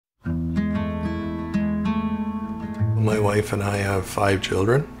My wife and I have 5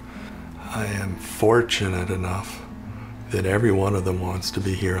 children. I am fortunate enough that every one of them wants to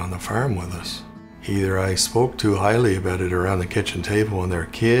be here on the farm with us. Either I spoke too highly about it around the kitchen table when they're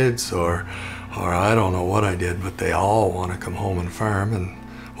kids, or I don't know what I did, but they all want to come home and farm, and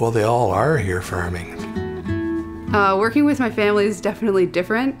well, they all are here farming. Working with my family is definitely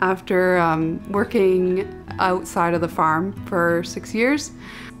different after working outside of the farm for 6 years.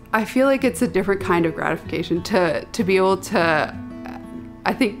 I feel like it's a different kind of gratification to be able to,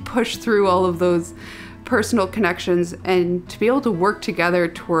 I think, push through all of those personal connections and to be able to work together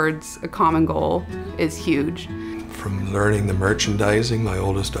towards a common goal is huge. From learning the merchandising, my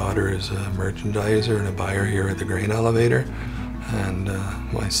oldest daughter is a merchandiser and a buyer here at the grain elevator, and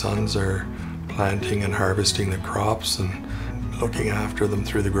my sons are planting and harvesting the crops and looking after them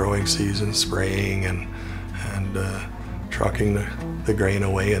through the growing season, spraying and trucking the grain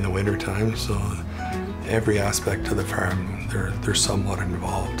away in the wintertime. So every aspect of the farm, they're somewhat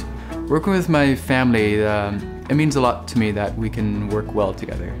involved. Working with my family, it means a lot to me that we can work well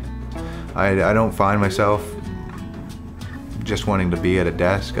together. I don't find myself just wanting to be at a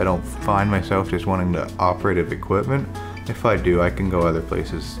desk. I don't find myself just wanting to operate equipment. If I do, I can go other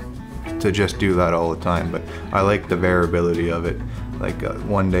places to just do that all the time, but I like the variability of it. Like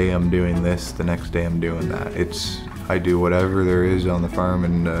one day I'm doing this, the next day I'm doing that. I do whatever there is on the farm,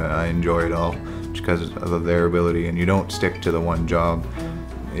 and I enjoy it all just because of the variability, and you don't stick to the one job.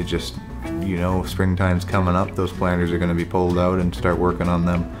 It just, you know, springtime's coming up, those planters are going to be pulled out and start working on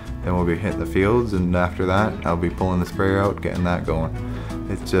them. Then we'll be hitting the fields, and after that I'll be pulling the sprayer out, getting that going.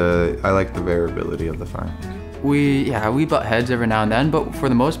 I like the variability of the farm. We butt heads every now and then, but for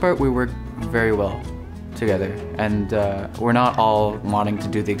the most part we work very well together, and we're not all wanting to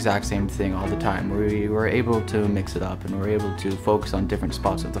do the exact same thing all the time. We're able to mix it up, and we're able to focus on different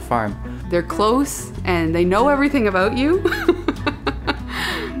spots of the farm. They're close and they know everything about you.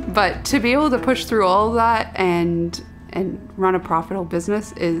 But to be able to push through all of that and run a profitable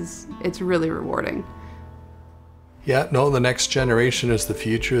business it's really rewarding. Yeah, no, the next generation is the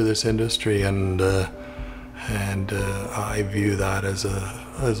future of this industry, and I view that as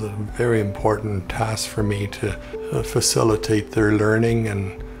a very important task for me to facilitate their learning.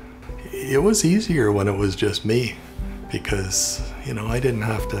 And it was easier when it was just me, because, you know, I didn't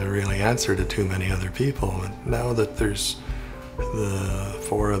have to really answer to too many other people. But now that there's the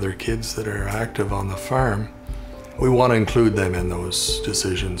 4 other kids that are active on the farm, we want to include them in those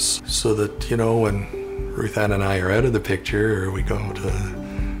decisions, so that, you know, when Ruth Ann and I are out of the picture, or we go to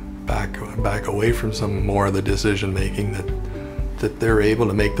back away from some more of the decision making, that they're able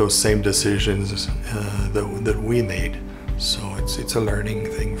to make those same decisions that we made. So it's a learning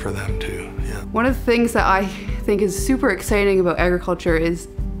thing for them too. Yeah. One of the things that I think is super exciting about agriculture is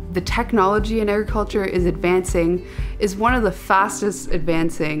the technology in agriculture is one of the fastest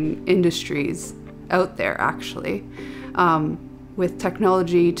advancing industries out there, actually. With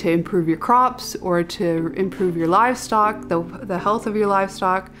technology to improve your crops or to improve your livestock, the health of your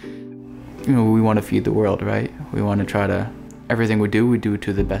livestock. You know, we want to feed the world, right? We want to try to, everything we do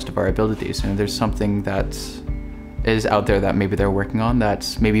to the best of our abilities. And if there's something that is out there that maybe they're working on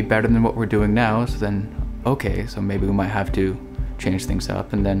that's maybe better than what we're doing now, so then, okay, so maybe we might have to change things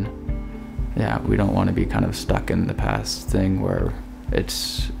up. And then, yeah, we don't want to be kind of stuck in the past thing where it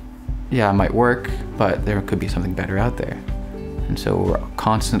might work, but there could be something better out there. And so we're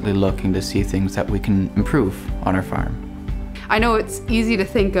constantly looking to see things that we can improve on our farm. I know it's easy to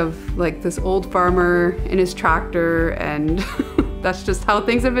think of like this old farmer in his tractor, and that's just how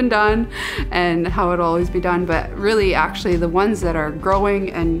things have been done and how it'll always be done. But really, actually, the ones that are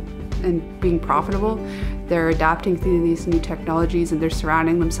growing and being profitable, they're adapting to these new technologies, and they're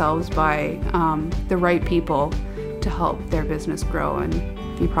surrounding themselves by the right people to help their business grow and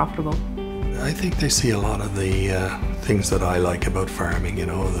be profitable. I think they see a lot of the things that I like about farming, you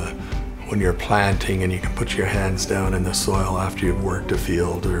know, when you're planting and you can put your hands down in the soil after you've worked a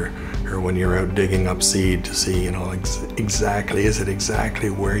field, or when you're out digging up seed to see, you know, is it exactly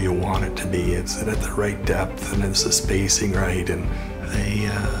where you want it to be? Is it at the right depth, and is the spacing right? And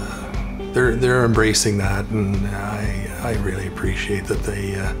they're embracing that, and I really appreciate that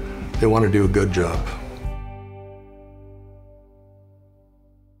they want to do a good job.